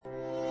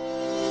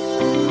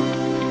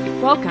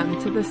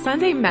Welcome to the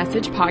Sunday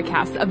Message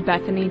podcast of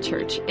Bethany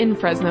Church in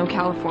Fresno,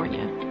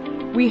 California.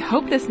 We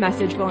hope this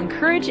message will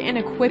encourage and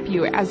equip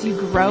you as you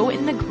grow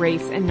in the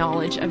grace and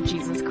knowledge of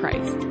Jesus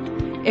Christ.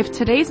 If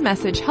today's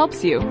message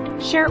helps you,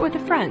 share it with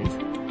a friend.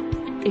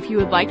 If you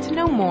would like to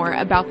know more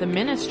about the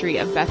ministry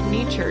of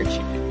Bethany Church,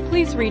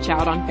 please reach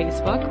out on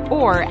Facebook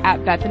or at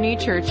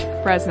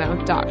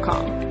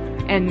bethanychurchfresno.com.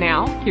 And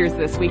now, here's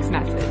this week's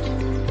message.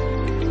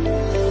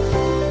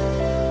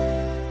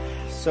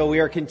 So we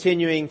are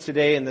continuing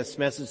today in this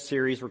message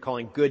series we're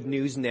calling Good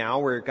News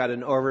Now. We've got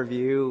an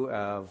overview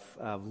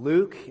of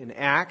Luke and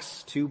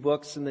Acts, two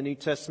books in the New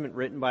Testament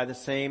written by the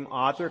same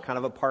author, kind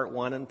of a part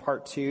one and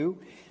part two.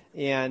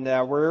 And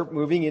we're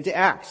moving into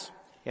Acts.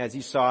 As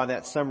you saw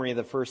that summary of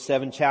the first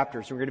 7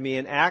 chapters. We're going to be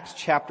in Acts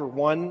chapter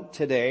 1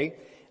 today,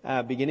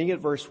 beginning at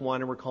verse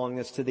 1, and we're calling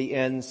this To the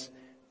Ends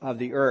of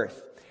the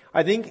Earth.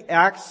 I think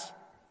Acts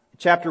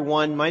chapter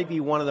 1 might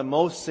be one of the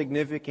most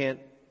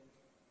significant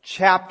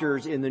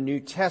chapters in the New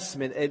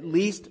Testament, at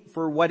least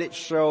for what it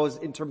shows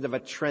in terms of a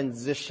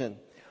transition.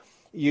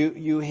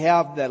 You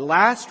have the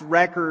last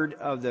record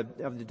of the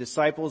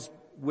disciples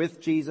with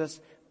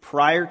Jesus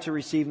prior to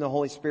receiving the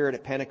Holy Spirit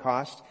at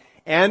Pentecost,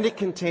 and it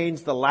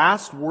contains the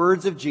last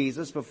words of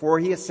Jesus before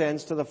he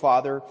ascends to the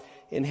Father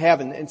in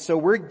heaven. And so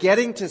we're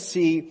getting to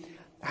see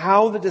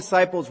how the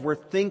disciples were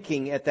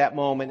thinking at that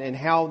moment and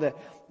how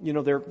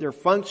they're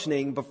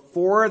functioning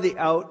before the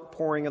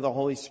outpouring of the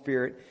Holy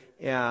Spirit.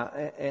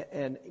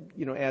 And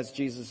as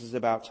Jesus is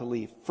about to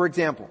leave. For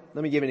example,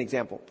 let me give you an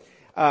example.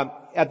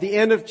 At the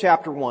end of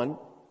chapter 1,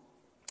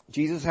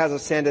 Jesus has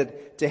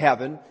ascended to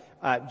heaven.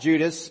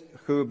 Judas,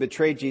 who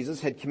betrayed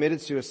Jesus, had committed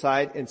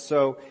suicide, and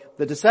so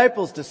the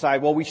disciples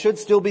decide, well, we should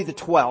still be the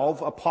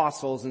 12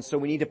 apostles, and so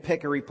we need to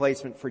pick a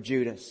replacement for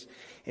Judas.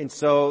 And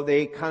so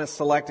they kind of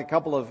select a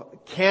couple of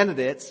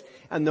candidates,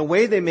 and the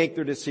way they make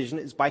their decision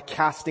is by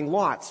casting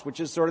lots, which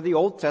is sort of the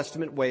Old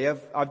Testament way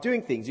of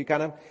doing things. You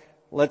kind of,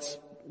 let's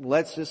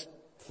just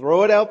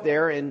throw it out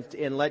there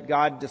and let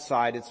God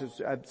decide. It's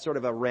a sort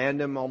of a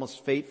random,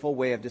 almost fateful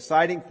way of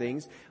deciding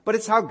things, but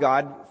it's how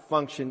God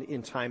functioned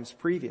in times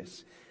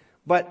previous.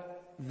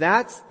 But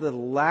that's the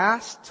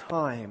last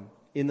time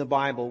in the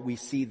Bible we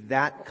see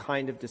that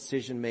kind of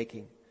decision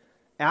making.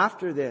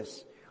 After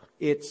this,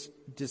 its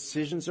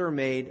decisions are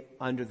made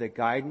under the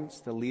guidance,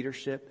 the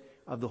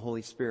leadership of the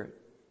Holy Spirit.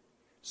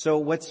 So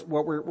what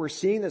we're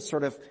seeing, this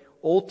sort of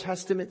Old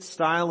Testament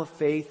style of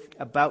faith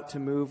about to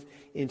move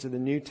into the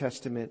New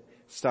Testament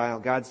style.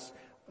 God's,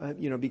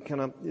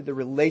 the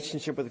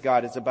relationship with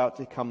God is about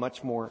to become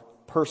much more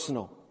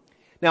personal.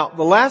 Now,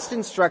 the last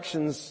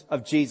instructions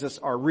of Jesus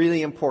are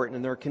really important,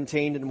 and they're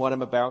contained in what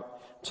I'm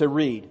about to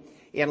read.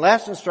 And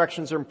last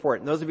instructions are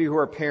important. Those of you who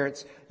are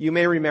parents, you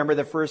may remember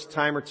the first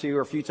time or two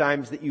or a few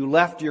times that you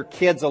left your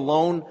kids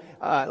alone,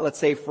 let's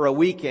say for a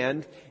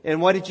weekend.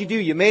 And what did you do?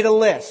 You made a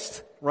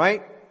list,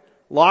 right?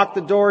 Lock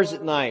the doors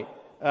at night.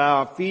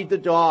 Feed the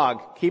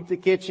dog, keep the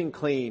kitchen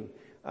clean,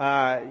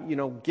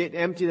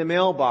 empty the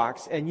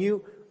mailbox. And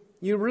you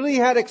really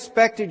had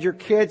expected your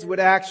kids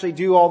would actually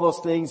do all those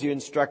things you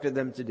instructed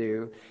them to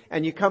do.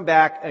 And you come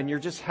back and you're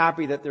just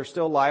happy that they're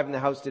still alive and the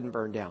house didn't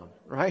burn down,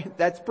 right?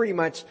 That's pretty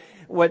much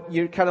what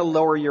you kind of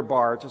lower your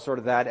bar to sort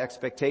of that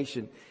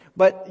expectation.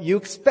 But you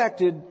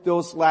expected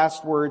those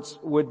last words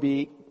would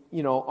be,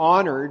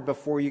 honored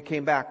before you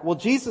came back. Well,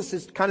 Jesus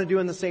is kind of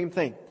doing the same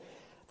thing.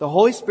 The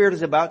Holy Spirit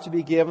is about to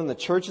be given. The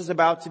church is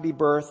about to be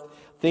birthed.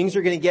 Things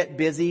are going to get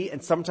busy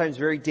and sometimes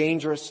very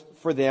dangerous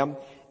for them.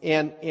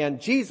 And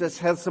Jesus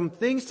has some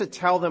things to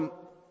tell them,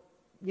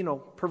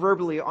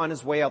 proverbially on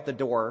his way out the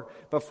door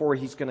before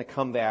he's going to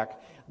come back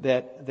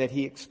that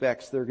he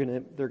expects they're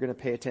going to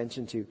pay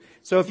attention to.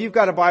 So if you've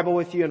got a Bible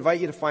with you, I invite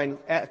you to find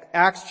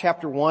Acts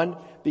chapter 1,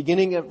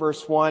 beginning at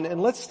verse 1.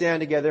 And let's stand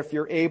together if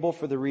you're able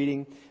for the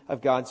reading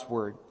of God's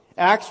Word.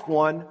 Acts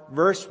 1,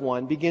 verse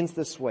 1 begins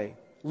this way.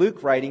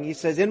 Luke writing, he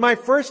says, "In my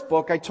first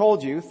book I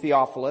told you,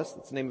 Theophilus,"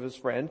 that's the name of his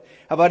friend,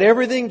 "about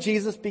everything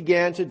Jesus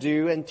began to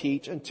do and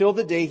teach until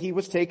the day he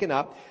was taken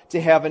up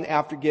to heaven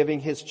after giving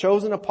his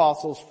chosen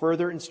apostles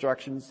further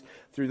instructions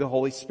through the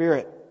Holy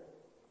Spirit.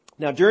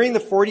 Now during the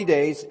 40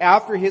 days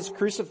after his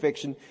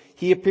crucifixion,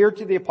 he appeared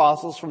to the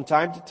apostles from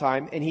time to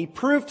time, and he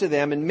proved to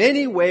them in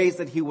many ways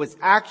that he was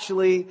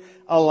actually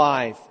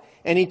alive.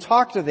 And he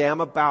talked to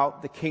them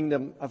about the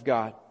kingdom of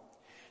God.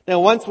 Now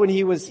once when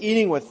he was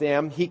eating with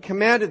them, he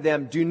commanded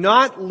them, 'Do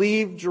not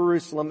leave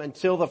Jerusalem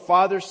until the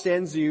Father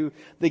sends you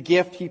the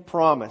gift he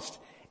promised,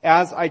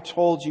 as I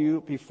told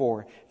you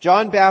before.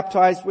 John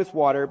baptized with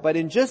water, but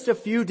in just a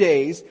few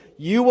days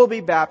you will be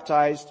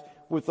baptized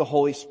with the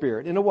Holy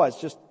Spirit.'" And it was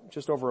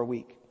just over a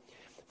week.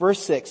 Verse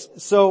 6,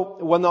 "So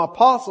when the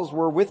apostles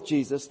were with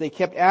Jesus, they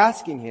kept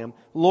asking him,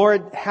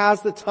 'Lord,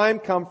 has the time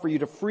come for you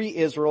to free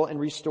Israel and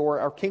restore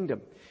our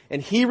kingdom?'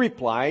 And he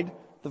replied,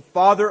 'The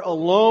Father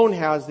alone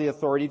has the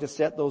authority to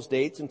set those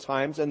dates and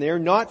times, and they are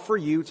not for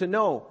you to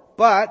know.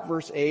 But,'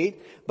 verse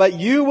 8, 'but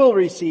you will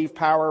receive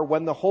power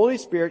when the Holy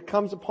Spirit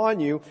comes upon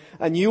you,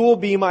 and you will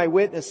be my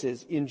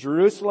witnesses in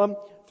Jerusalem,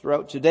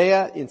 throughout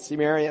Judea, in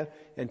Samaria,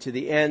 and to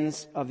the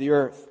ends of the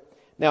earth.'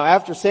 Now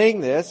after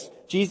saying this,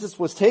 Jesus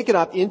was taken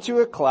up into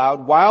a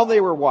cloud while they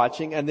were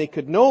watching, and they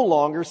could no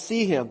longer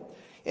see him.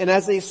 And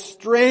as they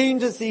strained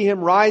to see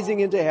him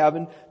rising into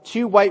heaven,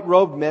 2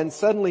 white-robed men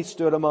suddenly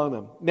stood among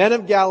them. Men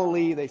of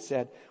Galilee, they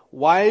said,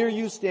 why are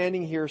you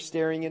standing here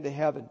staring into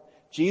heaven?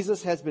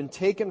 Jesus has been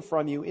taken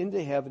from you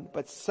into heaven,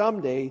 but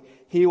someday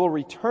he will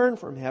return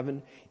from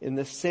heaven in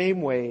the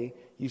same way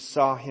you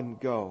saw him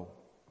go.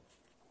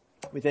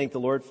 We thank the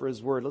Lord for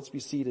his word. Let's be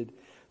seated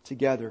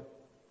together.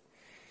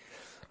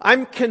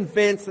 I'm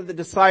convinced that the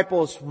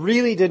disciples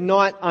really did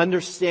not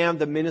understand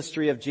the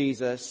ministry of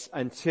Jesus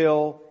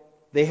until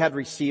they had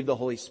received the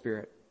Holy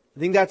Spirit. I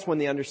think that's when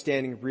the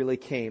understanding really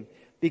came.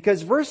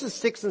 Because verses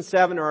 6 and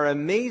 7 are an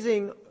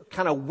amazing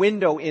kind of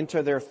window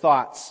into their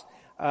thoughts.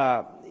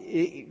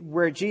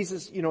 Where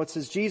Jesus, it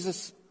says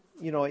Jesus,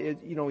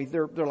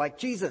 they're like,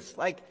 Jesus,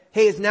 like,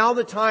 hey, is now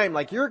the time?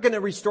 Like, you're going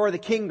to restore the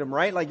kingdom,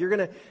 right? Like, you're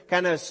going to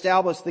kind of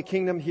establish the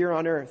kingdom here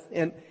on earth.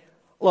 And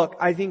look,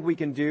 I think we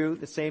can do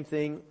the same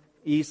thing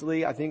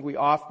easily. I think we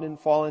often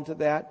fall into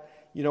that.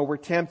 We're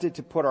tempted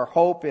to put our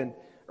hope in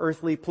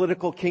earthly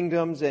political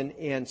kingdoms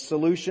and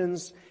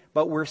solutions,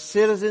 but we're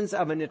citizens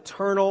of an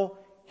eternal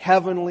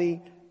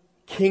heavenly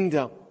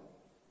kingdom,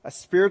 a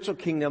spiritual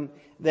kingdom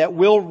that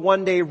will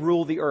one day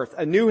rule the earth,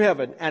 a new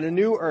heaven and a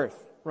new earth,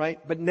 right?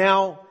 But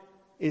now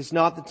is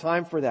not the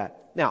time for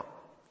that. Now,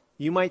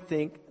 you might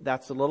think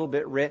that's a little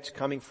bit rich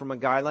coming from a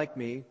guy like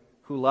me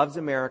who loves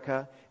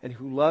America and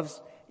who loves,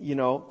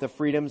 the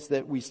freedoms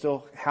that we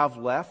still have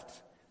left,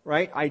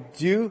 right? I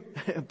do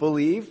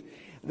believe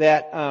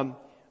that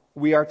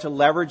we are to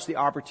leverage the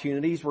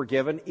opportunities we're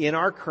given in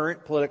our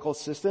current political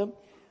system,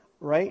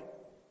 right?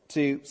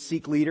 To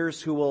seek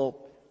leaders who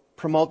will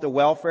promote the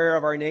welfare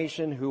of our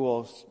nation, who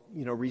will,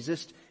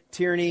 resist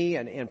tyranny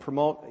and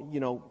promote,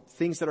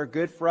 things that are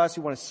good for us.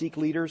 We want to seek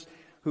leaders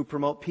who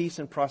promote peace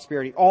and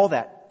prosperity, all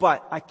that.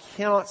 But I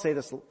cannot say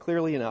this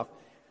clearly enough.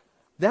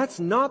 That's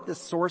not the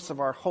source of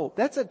our hope.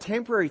 That's a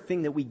temporary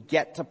thing that we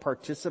get to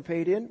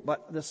participate in,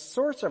 but the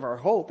source of our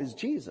hope is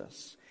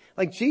Jesus.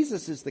 Like,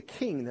 Jesus is the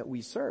King that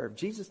we serve.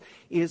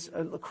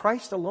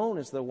 Christ alone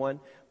is the one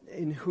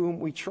in whom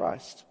we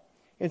trust.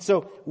 And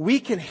so we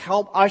can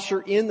help usher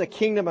in the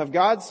kingdom of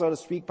God, so to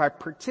speak, by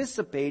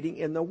participating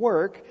in the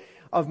work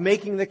of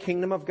making the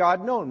kingdom of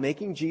God known,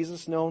 making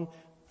Jesus known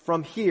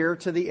from here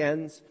to the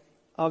ends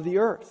of the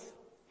earth.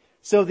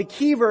 So the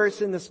key verse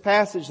in this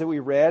passage that we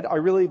read, I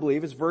really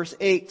believe, is verse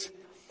 8.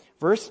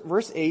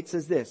 Verse 8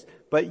 says this,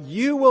 but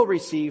you will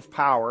receive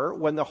power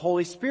when the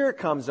Holy Spirit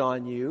comes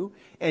on you,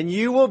 and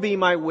you will be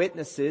my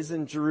witnesses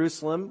in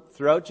Jerusalem,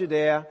 throughout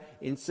Judea,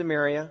 in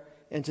Samaria,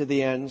 and to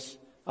the ends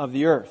of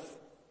the earth.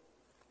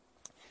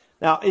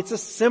 Now, it's a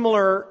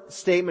similar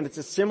statement, it's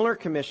a similar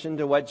commission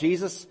to what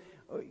Jesus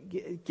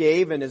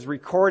gave and is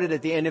recorded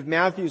at the end of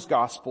Matthew's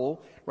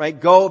gospel, right?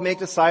 Go make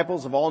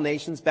disciples of all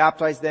nations,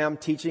 baptize them,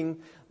 teaching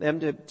them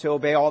to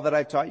obey all that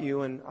I've taught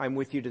you, and I'm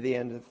with you to the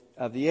end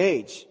of the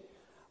age.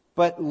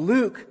 But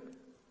Luke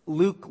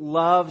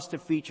loves to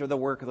feature the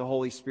work of the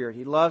Holy Spirit.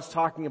 He loves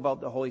talking about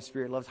the Holy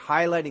Spirit, loves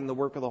highlighting the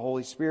work of the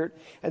Holy Spirit.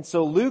 And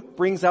so Luke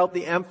brings out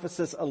the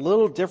emphasis a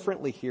little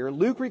differently here.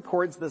 Luke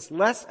records this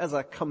less as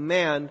a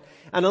command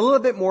and a little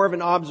bit more of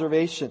an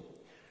observation.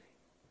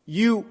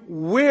 You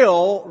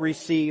will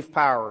receive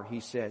power, he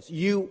says.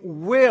 You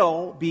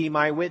will be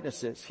my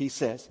witnesses, he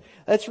says.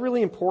 That's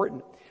really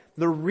important.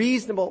 The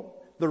reasonable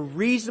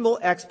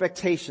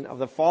expectation of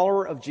the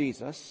follower of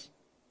Jesus,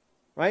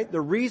 right?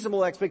 The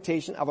reasonable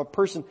expectation of a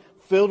person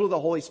filled with the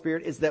Holy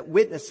Spirit is that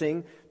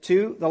witnessing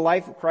to the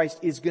life of Christ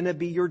is going to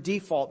be your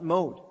default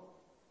mode.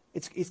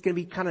 It's going to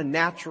be kind of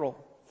natural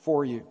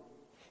for you.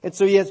 And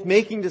so yes,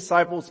 making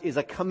disciples is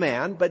a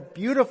command, but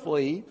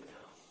beautifully,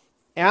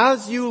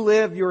 as you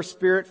live your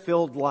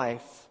Spirit-filled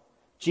life,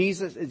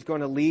 Jesus is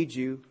going to lead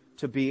you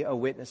to be a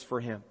witness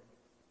for Him.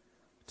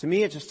 To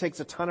me, it just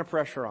takes a ton of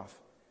pressure off.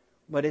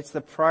 But it's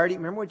the priority.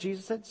 Remember what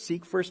Jesus said?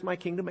 Seek first my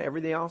kingdom.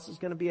 Everything else is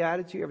going to be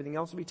added to you. Everything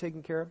else will be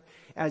taken care of.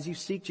 As you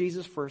seek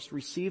Jesus first,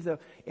 receive the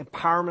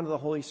empowerment of the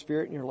Holy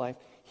Spirit in your life.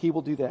 He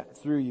will do that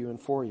through you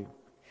and for you.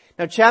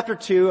 Now, chapter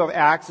 2 of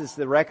Acts is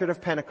the record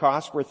of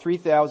Pentecost, where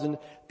 3,000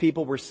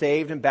 people were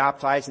saved and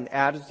baptized and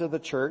added to the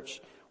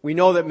church. We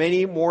know that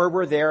many more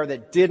were there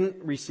that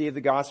didn't receive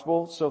the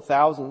gospel, so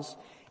thousands.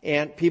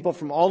 And people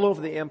from all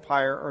over the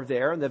empire are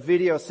there. And the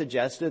video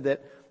suggested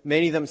that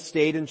many of them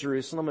stayed in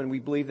Jerusalem, and we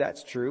believe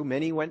that's true.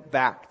 Many went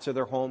back to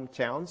their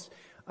hometowns,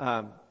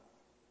 throughout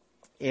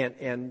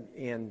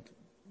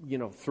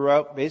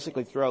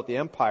the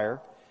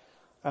empire.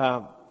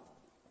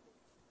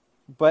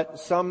 But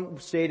some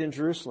stayed in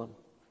Jerusalem.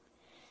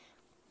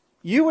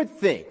 You would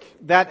think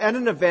that at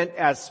an event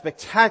as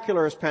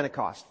spectacular as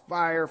Pentecost,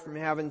 fire from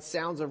heaven,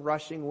 sounds of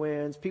rushing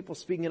winds, people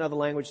speaking in other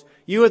languages,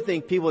 you would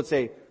think people would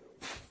say,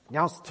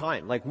 now's the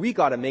time. Like, we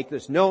got to make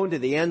this known to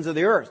the ends of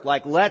the earth.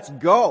 Like, let's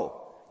go.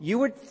 You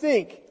would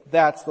think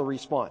that's the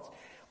response.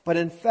 But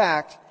in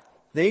fact,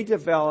 they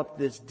developed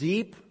this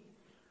deep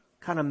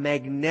kind of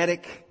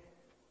magnetic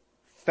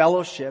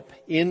fellowship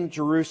in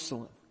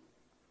Jerusalem.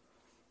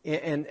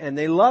 And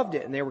they loved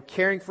it, and they were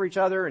caring for each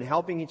other and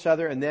helping each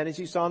other. And then, as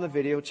you saw in the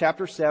video,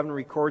 chapter 7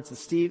 records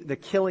the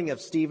killing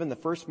of Stephen, the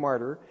first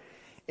martyr.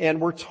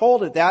 And we're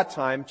told at that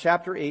time,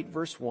 chapter 8,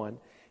 verse 1,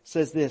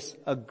 says this: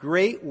 a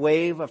great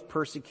wave of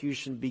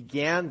persecution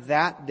began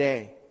that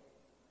day,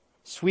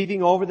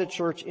 sweeping over the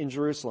church in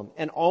Jerusalem.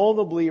 And all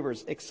the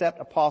believers, except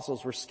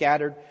apostles, were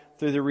scattered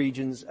through the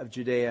regions of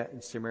Judea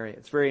and Samaria.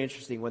 It's very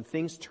interesting. When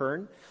things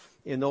turn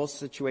in those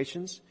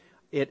situations,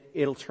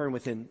 it'll turn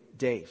within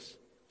days.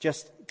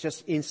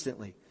 Just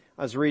instantly.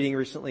 I was reading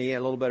recently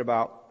a little bit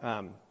about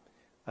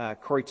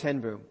Corrie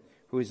ten Boom,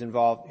 who was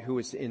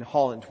in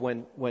Holland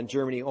when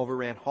Germany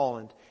overran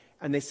Holland.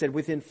 And they said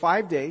within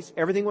 5 days,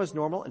 everything was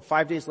normal, and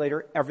 5 days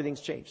later,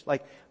 everything's changed.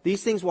 Like,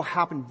 these things will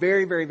happen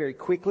very, very, very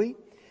quickly.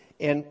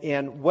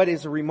 And what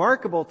is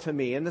remarkable to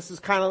me, and this is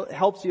kind of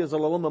helps you as a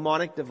little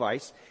mnemonic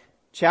device,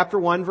 chapter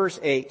 1, verse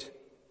 8,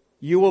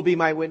 you will be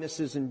my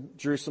witnesses in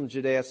Jerusalem,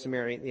 Judea,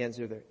 Samaria, and the ends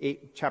of the earth.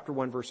 Chapter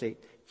 1, verse 8.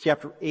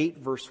 Chapter 8,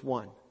 verse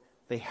 1.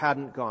 They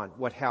hadn't gone.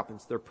 What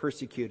happens? They're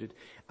persecuted,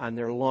 and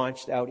they're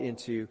launched out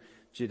into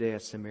Judea,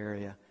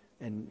 Samaria,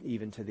 and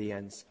even to the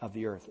ends of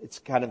the earth. It's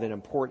kind of an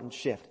important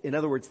shift. In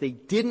other words, they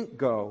didn't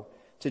go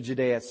to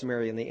Judea,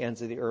 Samaria, and the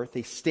ends of the earth.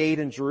 They stayed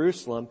in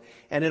Jerusalem.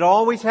 And it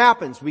always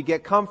happens. We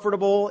get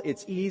comfortable.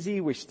 It's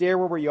easy. We stay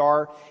where we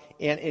are.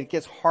 And it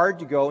gets hard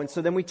to go. And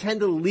so then we tend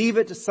to leave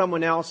it to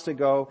someone else to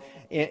go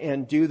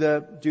and do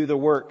the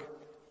work.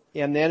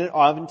 And then it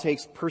often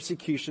takes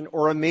persecution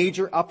or a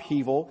major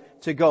upheaval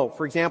to go.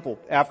 For example,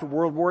 after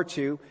World War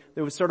II,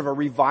 there was sort of a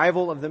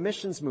revival of the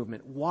missions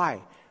movement.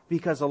 Why?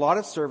 Because a lot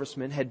of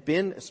servicemen had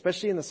been,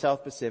 especially in the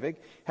South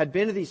Pacific, had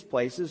been to these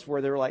places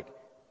where they were like,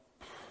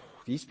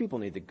 these people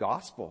need the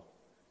gospel.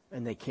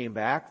 And they came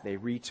back, they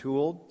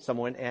retooled.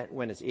 Someone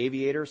went as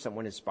aviators,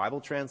 someone as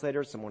Bible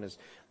translators, someone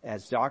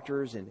as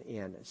doctors,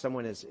 and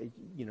someone as,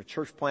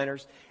 church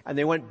planners. And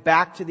they went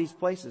back to these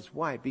places.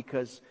 Why?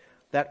 Because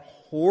that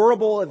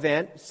horrible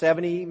event,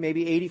 70,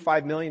 maybe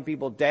 85 million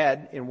people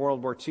dead in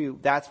World War II,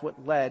 that's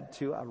what led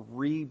to a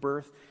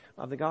rebirth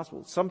of the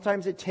gospel.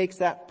 Sometimes it takes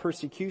that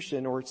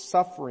persecution or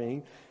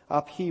suffering,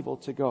 upheaval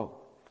to go.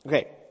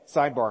 Okay,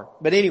 sidebar.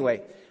 But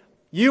anyway,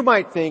 you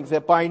might think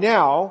that by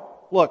now,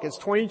 look, it's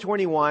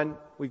 2021,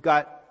 we've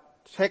got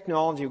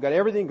technology, we've got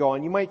everything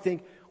going. You might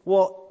think,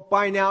 well,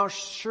 by now,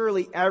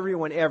 surely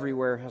everyone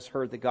everywhere has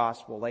heard the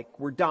gospel. Like,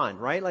 we're done,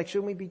 right? Like,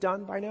 shouldn't we be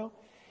done by now?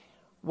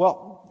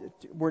 Well,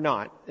 we're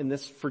not, and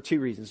this for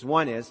two reasons.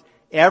 One is,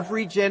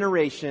 every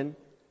generation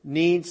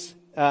needs,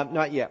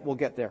 not yet, we'll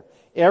get there.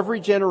 Every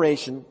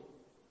generation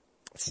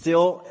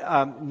still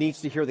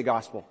needs to hear the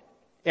gospel.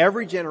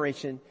 Every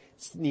generation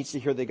needs to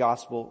hear the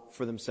gospel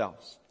for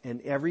themselves.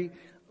 And every,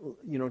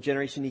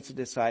 generation needs to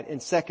decide.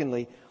 And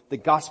secondly, the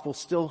gospel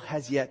still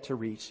has yet to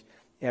reach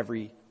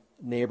every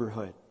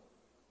neighborhood.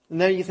 And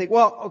then you think,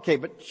 well, okay,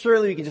 but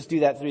surely we can just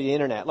do that through the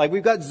internet. Like,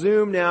 we've got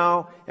Zoom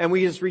now, and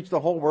we just reach the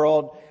whole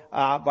world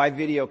by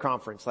video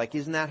conference. Like,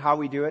 isn't that how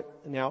we do it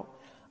now?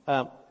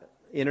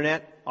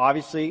 Internet,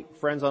 obviously,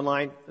 Friends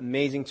Online,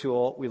 amazing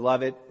tool. We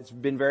love it. It's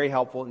been very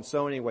helpful in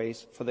so many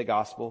ways for the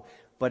gospel,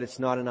 but it's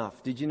not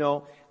enough. Did you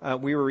know,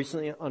 we were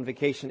recently on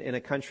vacation in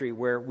a country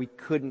where we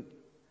couldn't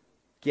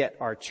get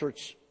our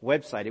church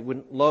website. It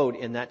wouldn't load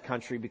in that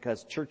country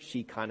because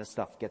churchy kind of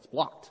stuff gets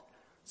blocked.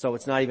 So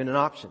it's not even an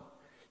option.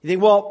 You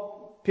think,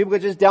 well, people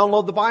could just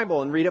download the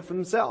Bible and read it for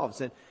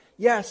themselves. And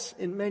yes,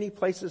 in many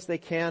places they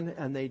can,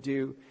 and they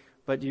do.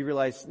 But you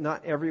realize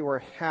not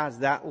everywhere has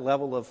that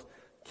level of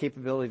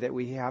capability that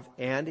we have,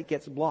 and it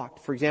gets blocked.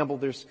 For example,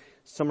 there's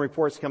some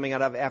reports coming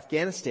out of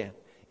Afghanistan.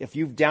 If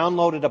you've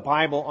downloaded a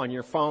Bible on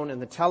your phone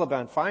and the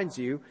Taliban finds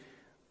you,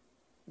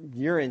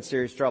 you're in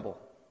serious trouble.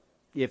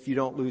 If you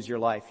don't lose your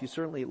life, you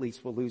certainly at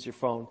least will lose your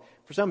phone.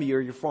 For some of you,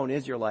 your phone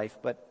is your life,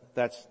 but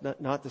that's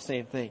not the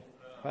same thing,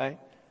 right?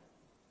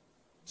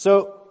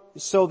 So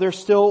there's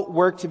still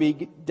work to be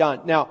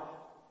done. Now,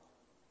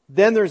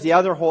 then there's the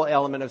other whole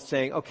element of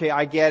saying, okay,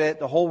 I get it.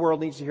 The whole world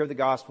needs to hear the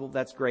gospel.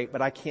 That's great,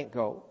 but I can't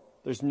go.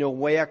 There's no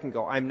way I can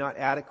go. I'm not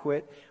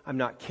adequate. I'm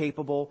not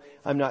capable.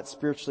 I'm not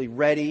spiritually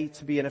ready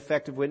to be an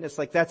effective witness.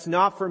 Like, that's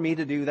not for me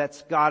to do.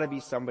 That's gotta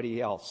be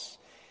somebody else.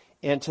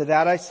 And to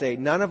that I say,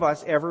 none of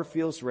us ever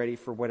feels ready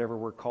for whatever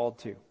we're called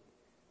to.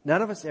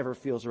 None of us ever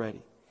feels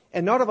ready.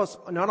 And not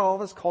all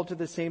of us called to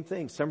the same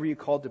thing. Some of you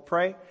called to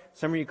pray.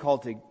 Some of you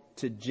called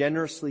to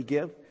generously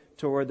give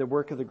toward the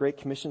work of the Great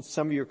Commission.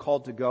 Some of you are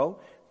called to go.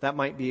 That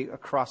might be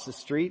across the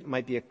street. It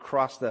might be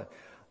across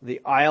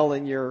the aisle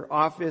in your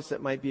office.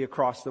 It might be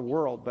across the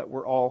world. But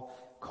we're all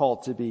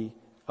called to be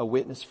a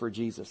witness for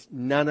Jesus.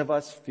 None of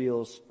us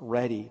feels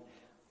ready.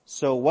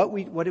 So what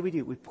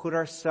do? We put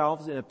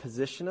ourselves in a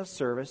position of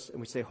service, and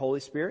we say, Holy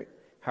Spirit,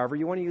 however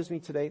you want to use me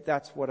today,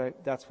 that's what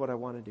I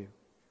want to do.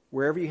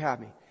 Wherever you have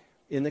me,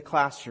 in the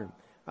classroom,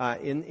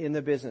 in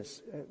the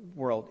business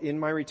world, in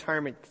my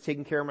retirement,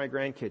 taking care of my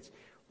grandkids.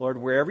 Lord,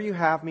 wherever you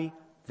have me,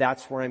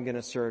 that's where I'm going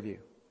to serve you.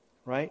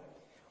 Right?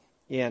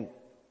 And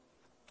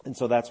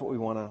so that's what we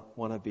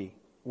want to be.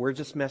 We're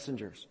just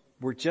messengers.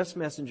 We're just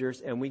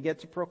messengers, and we get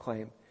to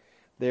proclaim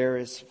there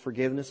is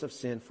forgiveness of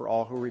sin for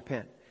all who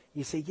repent.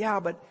 You say, yeah,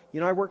 but,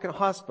 I work in a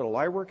hospital.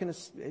 I work in a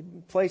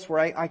place where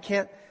I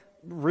can't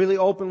really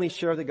openly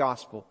share the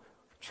gospel.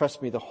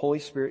 Trust me, the Holy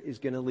Spirit is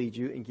going to lead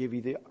you and give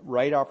you the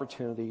right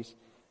opportunities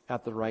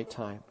at the right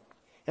time.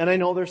 And I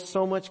know there's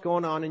so much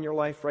going on in your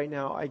life right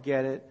now. I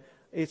get it.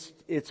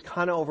 It's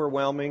kind of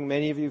overwhelming.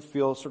 Many of you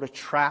feel sort of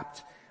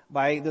trapped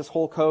by this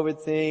whole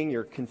COVID thing.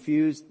 You're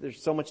confused.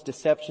 There's so much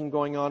deception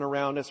going on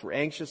around us. We're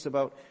anxious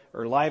about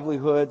our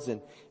livelihoods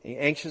and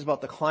anxious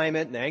about the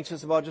climate and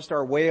anxious about just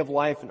our way of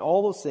life and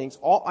all those things.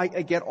 I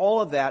get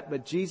all of that,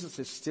 but Jesus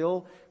has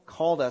still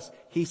called us.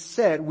 He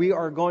said we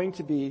are going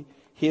to be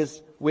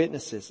His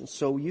witnesses. And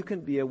so you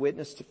can be a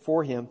witness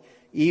for Him,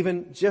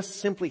 even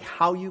just simply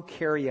how you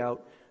carry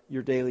out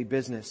your daily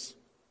business.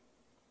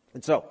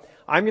 And so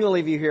I'm going to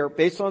leave you here,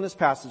 based on this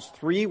passage,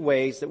 3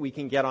 ways that we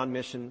can get on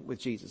mission with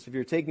Jesus. If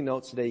you're taking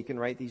notes today, you can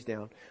write these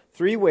down.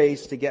 3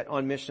 ways to get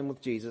on mission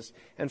with Jesus.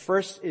 And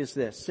first is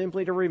this,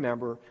 simply to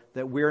remember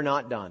that we're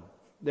not done.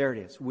 There it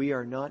is. We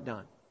are not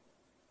done.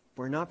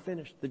 We're not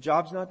finished. The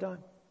job's not done.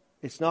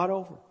 It's not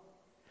over.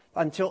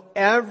 Until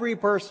every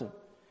person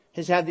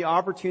has had the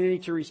opportunity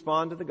to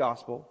respond to the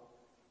gospel,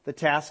 the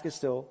task is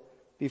still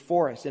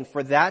before us. And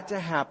for that to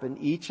happen,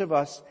 each of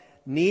us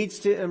needs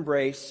to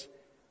embrace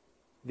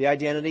the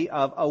identity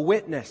of a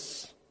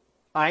witness.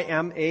 I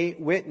am a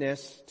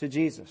witness to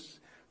Jesus.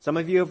 Some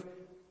of you have,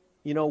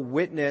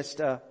 witnessed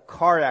a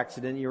car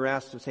accident. You're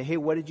asked to say, hey,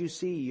 what did you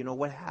see?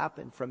 What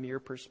happened from your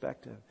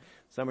perspective?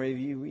 Some of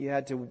you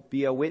had to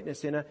be a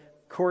witness in a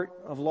court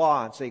of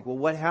law and say, well,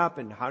 what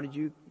happened? How did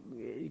you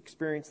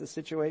experience the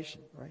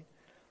situation, right?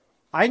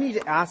 I need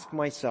to ask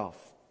myself,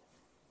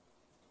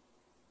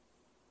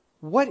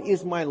 what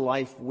is my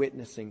life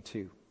witnessing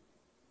to?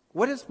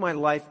 What is my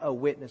life a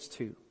witness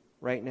to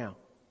right now?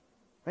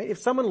 Right? If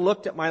someone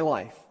looked at my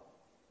life,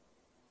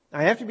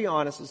 I have to be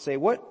honest and say,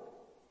 what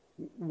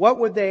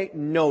would they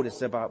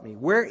notice about me?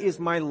 Where is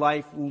my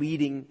life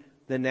leading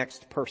the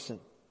next person?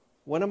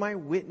 What am I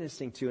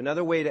witnessing to?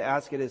 Another way to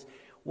ask it is,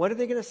 what are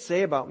they going to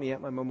say about me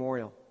at my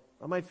memorial,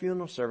 at my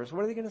funeral service?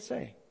 What are they going to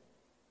say?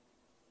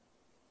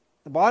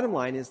 The bottom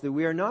line is that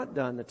we are not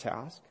done the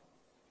task,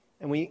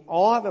 and we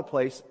all have a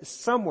place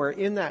somewhere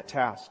in that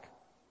task.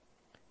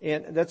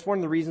 And that's one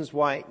of the reasons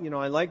why,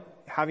 I like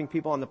having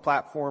people on the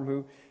platform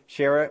who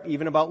share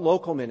even about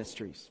local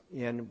ministries.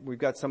 And we've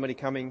got somebody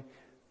coming,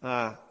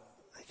 I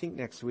think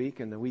next week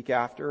and the week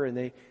after, and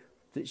they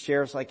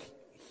shares like,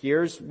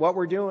 here's what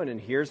we're doing and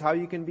here's how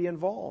you can be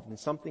involved. And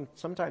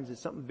sometimes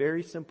it's something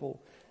very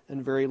simple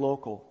and very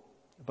local.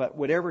 But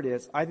whatever it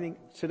is, I think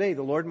today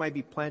the Lord might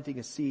be planting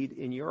a seed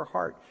in your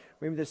heart.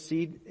 Maybe the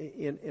seed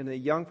in a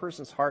young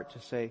person's heart to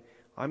say,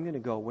 I'm going to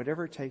go.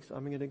 Whatever it takes,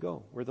 I'm going to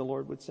go where the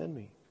Lord would send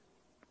me.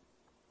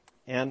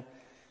 And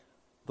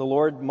the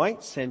Lord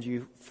might send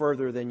you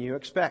further than you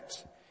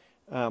expect.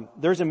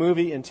 There's a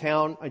movie in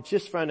town. I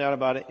just found out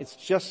about it. It's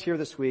just here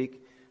this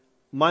week.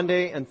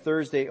 Monday and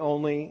Thursday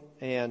only.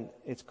 And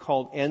it's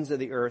called Ends of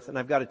the Earth. And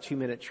I've got a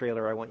 2-minute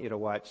trailer I want you to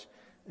watch.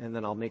 And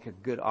then I'll make a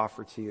good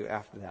offer to you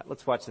after that.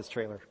 Let's watch this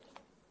trailer.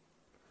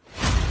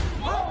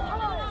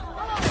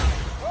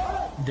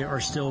 There are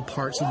still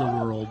parts of the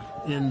world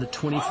in the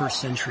 21st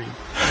century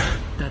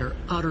that are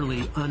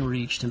utterly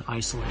unreached and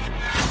isolated.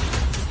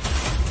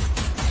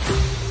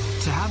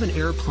 To have an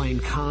airplane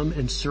come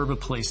and serve a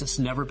place that's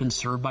never been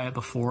served by it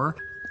before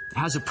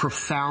has a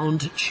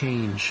profound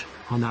change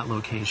on that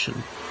location.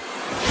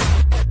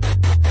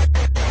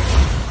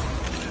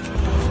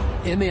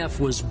 MAF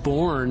was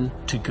born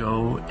to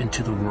go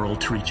into the world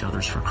to reach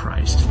others for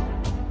Christ.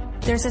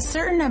 There's a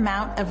certain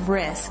amount of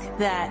risk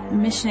that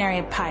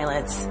missionary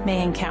pilots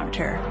may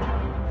encounter.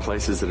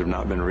 Places that have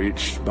not been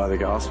reached by the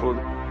gospel,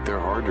 they're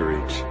hard to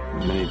reach.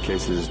 In many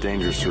cases,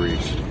 dangerous to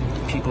reach.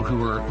 People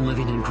who are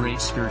living in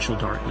great spiritual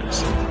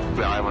darkness.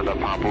 The island of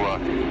Papua,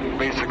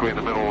 basically in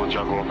the middle of the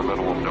jungle, in the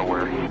middle of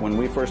nowhere. When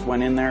we first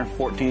went in there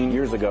 14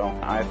 years ago,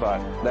 I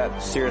thought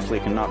that seriously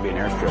cannot be an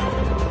airstrip.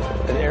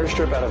 An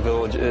airstrip at a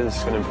village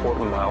is an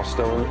important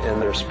milestone in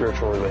their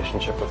spiritual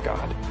relationship with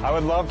God. I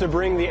would love to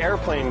bring the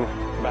airplane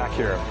back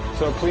here.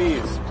 So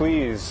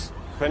please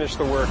finish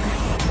the work.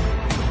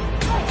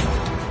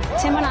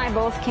 Tim and I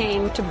both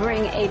came to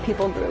bring a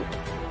people group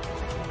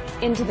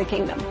into the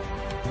kingdom.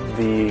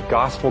 The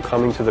gospel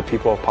coming to the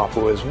people of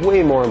Papua is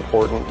way more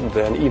important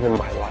than even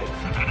my life.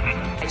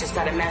 I just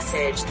got a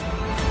message.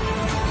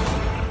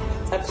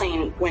 A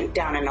plane went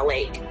down in a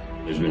lake.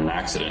 There's been an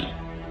accident.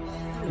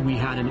 We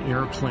had an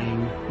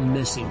airplane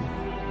missing.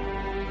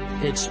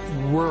 It's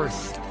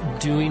worth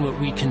doing what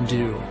we can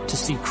do to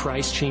see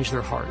Christ change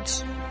their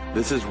hearts.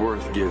 This is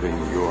worth giving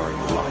your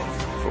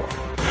life for.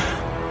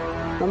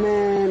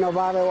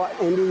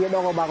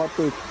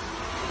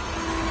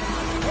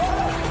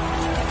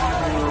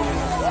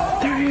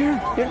 They're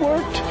here. It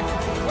worked.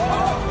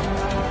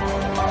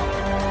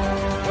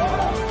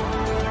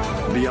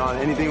 Beyond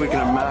anything we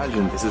can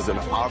imagine, this is an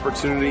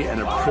opportunity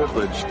and a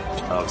privilege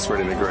of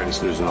spreading the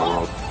greatest news in the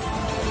world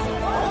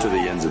to the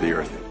ends of the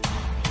earth.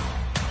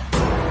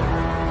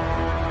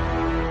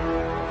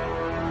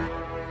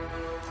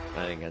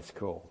 I think that's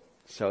cool.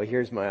 So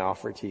here's my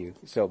offer to you.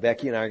 So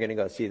Becky and I are going to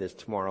go see this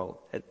tomorrow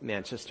at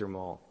Manchester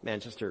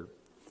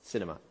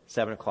Cinema,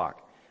 7:00.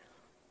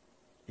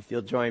 If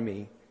you'll join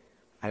me,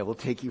 I will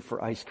take you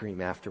for ice cream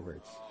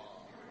afterwards.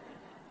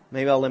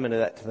 Maybe I'll limit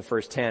that to the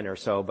first 10 or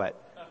so,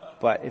 but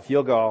if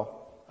you'll go,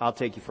 I'll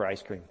take you for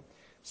ice cream.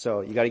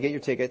 So you got to get your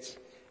tickets,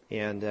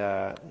 and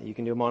you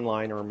can do them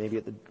online or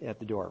maybe at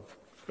the door.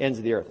 Ends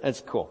of the earth.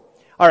 That's cool.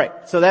 All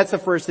right, so that's the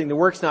first thing. The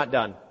work's not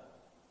done.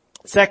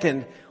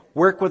 Second,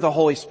 work with the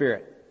Holy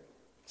Spirit.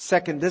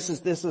 Second, this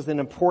is an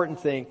important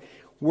thing.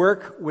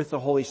 Work with the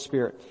Holy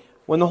Spirit.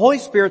 When the Holy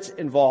Spirit's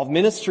involved,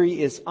 ministry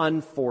is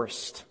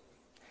unforced.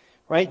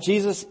 Right?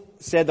 Jesus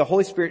said the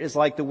Holy Spirit is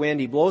like the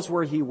wind. He blows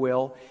where He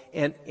will.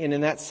 And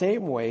in that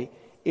same way,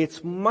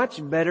 it's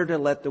much better to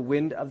let the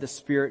wind of the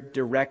Spirit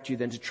direct you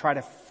than to try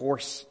to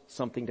force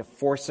something, to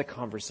force a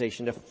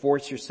conversation, to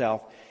force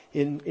yourself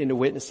into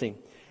witnessing.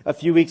 A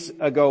few weeks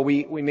ago,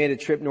 we made a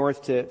trip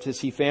north to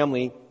see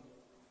family.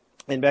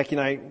 And Becky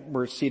and I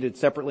were seated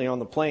separately on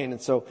the plane.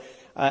 And so,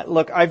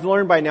 look, I've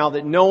learned by now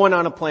that no one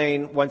on a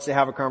plane wants to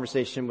have a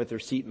conversation with their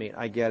seatmate.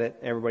 I get it.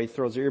 Everybody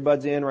throws their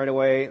earbuds in right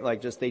away.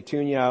 Like, just they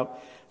tune you out.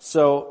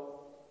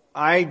 So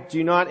I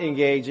do not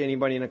engage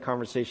anybody in a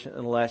conversation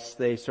unless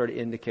they sort of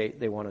indicate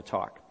they want to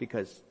talk,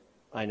 because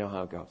I know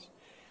how it goes.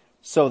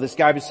 So this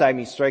guy beside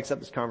me strikes up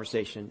this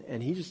conversation,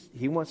 and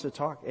he wants to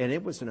talk. And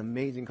it was an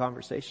amazing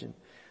conversation,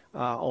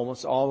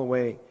 almost all the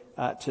way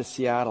to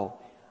Seattle.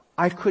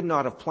 I could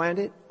not have planned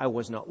it. I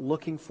was not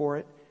looking for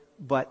it.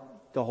 But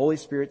the Holy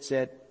Spirit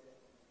said,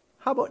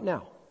 how about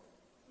now?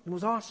 It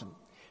was awesome.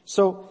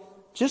 So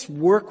just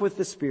work with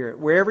the Spirit.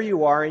 Wherever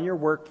you are, in your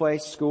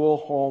workplace, school,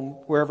 home,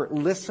 wherever,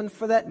 listen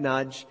for that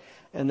nudge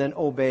and then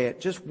obey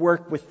it. Just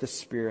work with the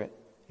Spirit.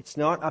 It's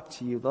not up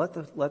to you.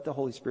 Let the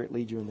Holy Spirit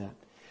lead you in that.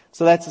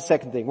 So that's the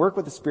second thing. Work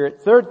with the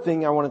Spirit. Third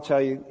thing I want to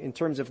tell you in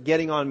terms of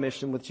getting on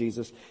mission with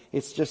Jesus,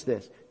 it's just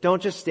this.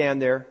 Don't just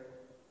stand there.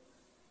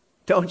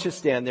 Don't just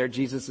stand there.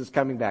 Jesus is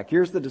coming back.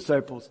 Here's the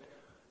disciples.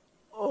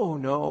 Oh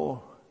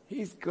no,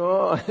 He's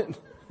gone.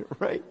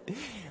 Right?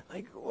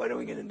 Like, what are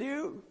we going to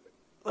do?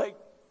 Like,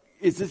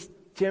 is this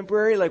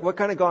temporary? Like, what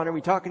kind of gone are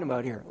we talking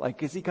about here?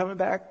 Like, is He coming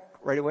back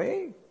right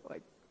away?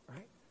 Like,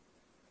 right?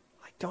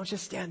 Like, don't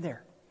just stand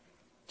there.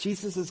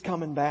 Jesus is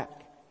coming back.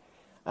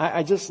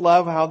 I just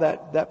love how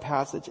that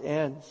passage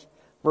ends.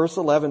 Verse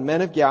 11,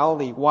 men of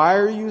Galilee, why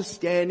are you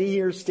standing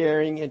here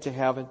staring into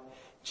heaven?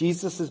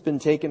 Jesus has been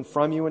taken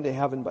from you into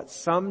heaven, but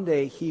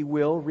someday He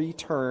will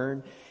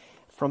return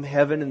from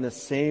heaven in the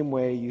same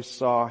way you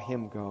saw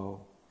Him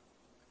go.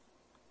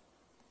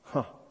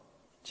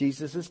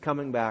 Jesus is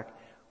coming back,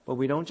 but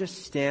we don't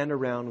just stand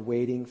around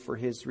waiting for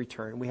His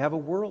return. We have a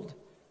world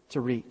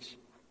to reach.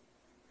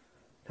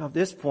 Now at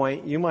this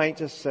point, you might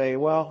just say,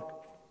 well,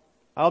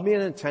 I'll be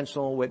an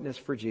intentional witness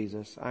for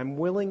Jesus. I'm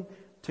willing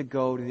to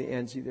go to the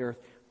ends of the earth.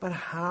 But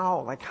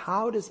how? Like,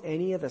 how does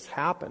any of this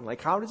happen?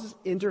 Like, how does this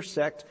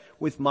intersect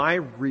with my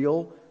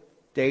real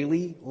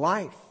daily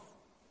life?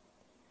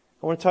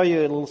 I want to tell you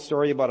a little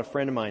story about a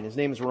friend of mine. His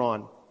name is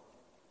Ron.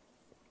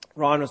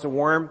 Ron was a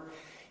warm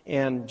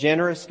and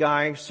generous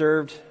guy,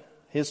 served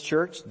his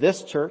church,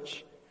 this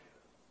church,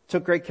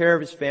 took great care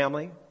of his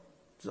family.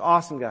 He's an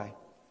awesome guy,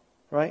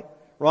 right?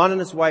 Ron and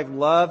his wife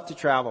loved to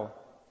travel.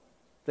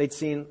 They'd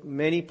seen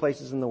many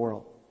places in the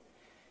world.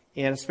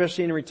 And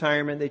especially in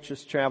retirement, they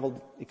just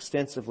traveled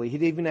extensively.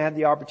 He'd even had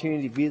the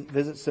opportunity to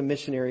visit some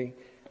missionary,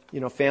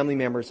 family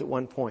members at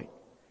one point.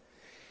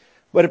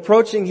 But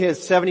approaching his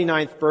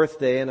 79th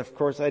birthday, and of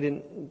course I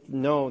didn't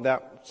know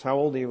that's how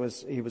old he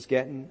was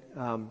getting,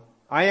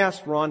 I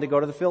asked Ron to go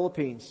to the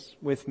Philippines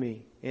with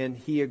me, and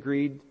he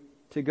agreed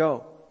to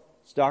go.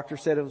 His doctor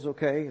said it was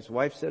okay. His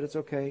wife said it's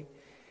okay.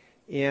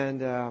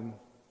 And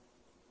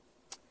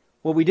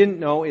what we didn't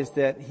know is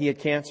that he had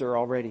cancer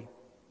already.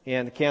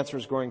 And the cancer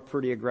was growing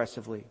pretty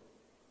aggressively.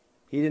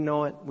 He didn't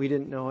know it. We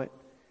didn't know it.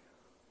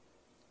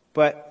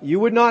 But you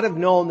would not have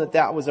known that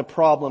that was a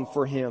problem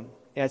for him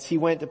as he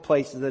went to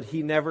places that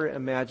he never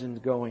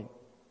imagined going.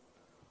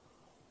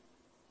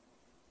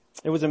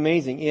 It was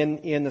amazing.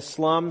 In the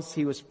slums,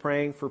 he was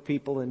praying for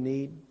people in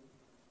need.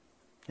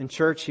 In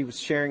church, he was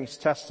sharing his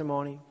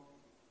testimony.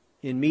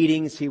 In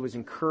meetings, he was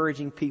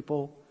encouraging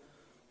people.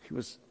 He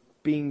was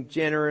being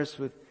generous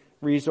with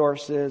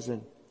resources,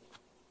 and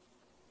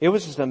it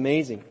was just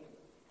amazing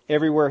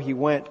everywhere he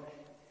went.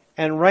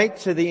 And right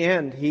to the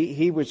end,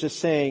 he was just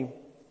saying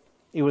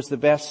it was the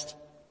best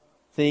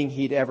thing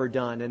he'd ever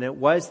done. And it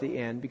was the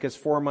end, because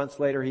 4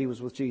 months later he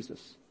was with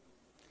Jesus.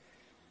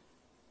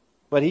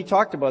 But he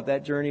talked about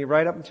that journey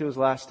right up until his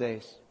last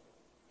days.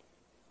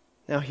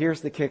 Now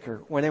here's the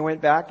kicker. When I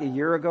went back a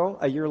year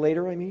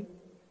later,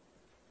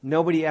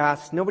 nobody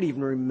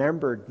even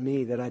remembered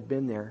me that I'd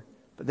been there.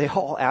 But they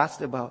all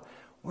asked about,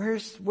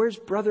 where's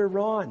Brother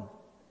Ron?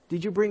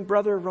 Did you bring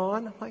Brother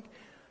Ron? I'm like,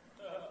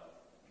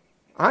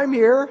 I'm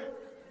here.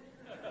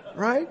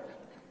 Right?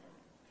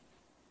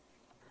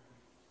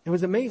 It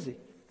was amazing.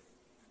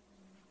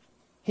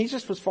 He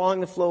just was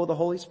following the flow of the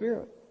Holy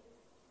Spirit.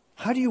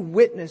 How do you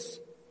witness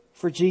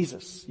for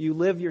Jesus. You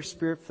live your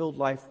Spirit-filled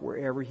life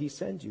wherever He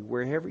sends you,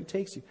 wherever He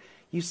takes you.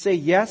 You say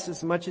yes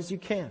as much as you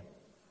can.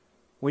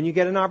 When you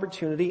get an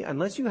opportunity,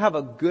 unless you have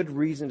a good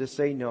reason to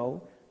say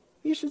no,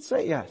 you should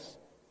say yes.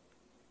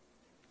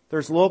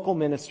 There's local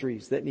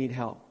ministries that need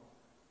help.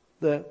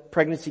 The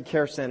pregnancy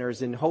care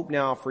centers and Hope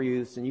Now for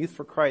Youth and Youth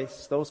for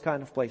Christ, those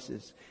kind of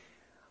places.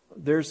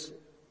 There's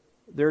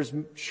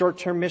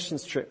short-term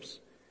missions trips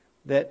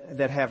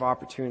that have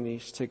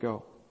opportunities to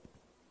go.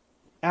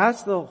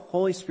 As the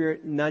Holy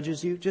Spirit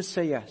nudges you, just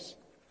say yes.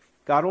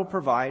 God will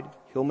provide.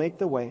 He'll make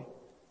the way.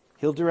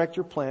 He'll direct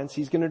your plans.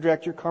 He's going to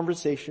direct your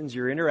conversations,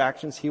 your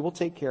interactions. He will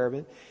take care of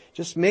it.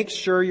 Just make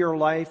sure your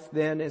life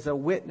then is a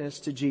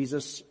witness to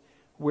Jesus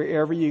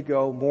wherever you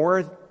go,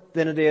 more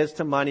than it is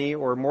to money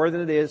or more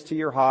than it is to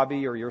your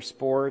hobby or your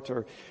sport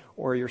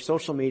or your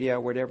social media,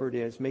 whatever it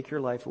is. Make your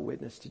life a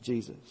witness to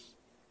Jesus.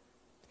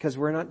 Because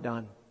we're not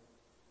done.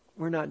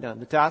 We're not done.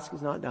 The task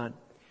is not done.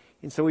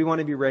 And so we want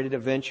to be ready to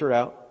venture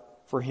out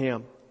for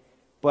Him.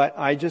 But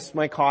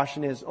my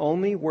caution is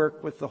only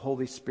work with the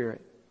Holy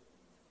Spirit.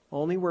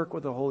 Only work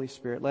with the Holy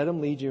Spirit. Let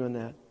Him lead you in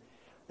that.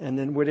 And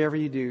then whatever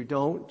you do,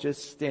 don't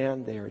just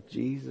stand there.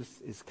 Jesus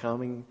is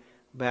coming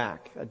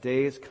back. A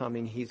day is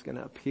coming. He's going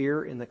to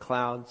appear in the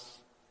clouds.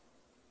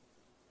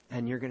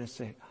 And you're going to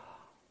say,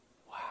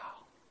 wow.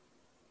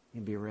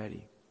 And be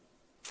ready.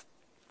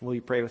 Will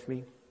you pray with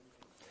me?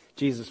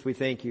 Jesus, we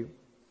thank you.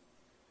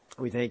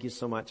 We thank you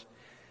so much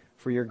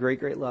for your great,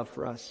 great love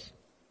for us.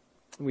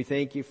 We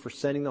thank you for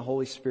sending the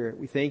Holy Spirit.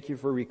 We thank you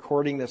for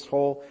recording this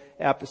whole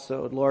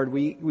episode. Lord,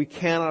 we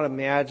cannot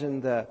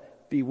imagine the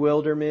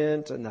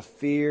bewilderment and the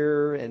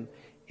fear and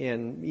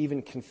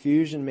even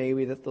confusion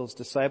maybe that those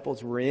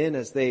disciples were in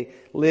as they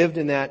lived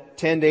in that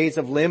 10 days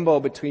of limbo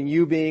between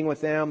you being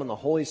with them and the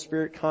Holy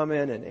Spirit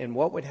coming and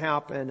what would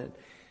happen.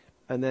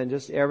 And then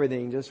just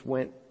everything just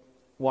went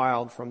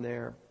wild from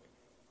there.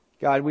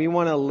 God, we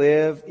want to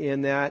live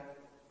in that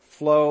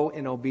flow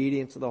in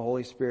obedience to the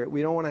Holy Spirit.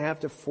 We don't want to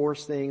have to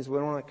force things. We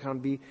don't want to kind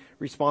of be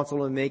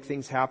responsible and make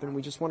things happen.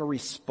 We just want to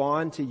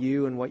respond to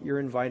you and what you're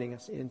inviting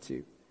us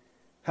into.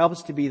 Help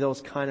us to be those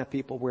kind of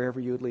people wherever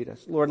you would lead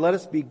us. Lord, let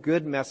us be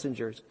good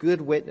messengers, good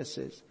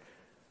witnesses.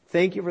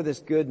 Thank you for this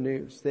good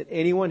news that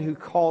anyone who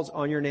calls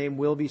on your name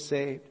will be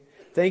saved.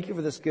 Thank you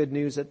for this good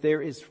news that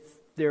there is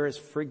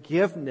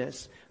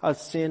forgiveness of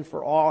sin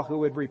for all who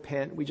would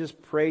repent. We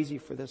just praise you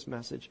for this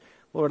message.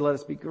 Lord, let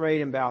us be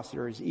great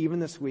ambassadors, even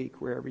this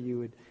week, wherever you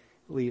would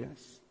lead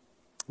us.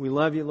 We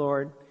love you,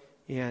 Lord,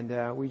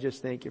 and we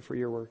just thank you for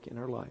your work in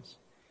our lives.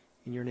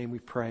 In your name we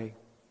pray.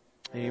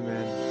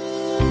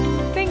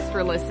 Amen. Thanks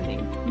for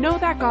listening. Know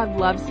that God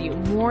loves you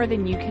more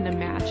than you can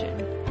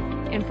imagine.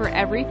 And for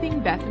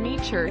everything Bethany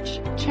Church,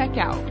 check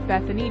out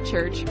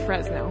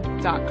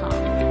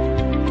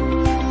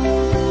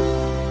BethanyChurchFresno.com.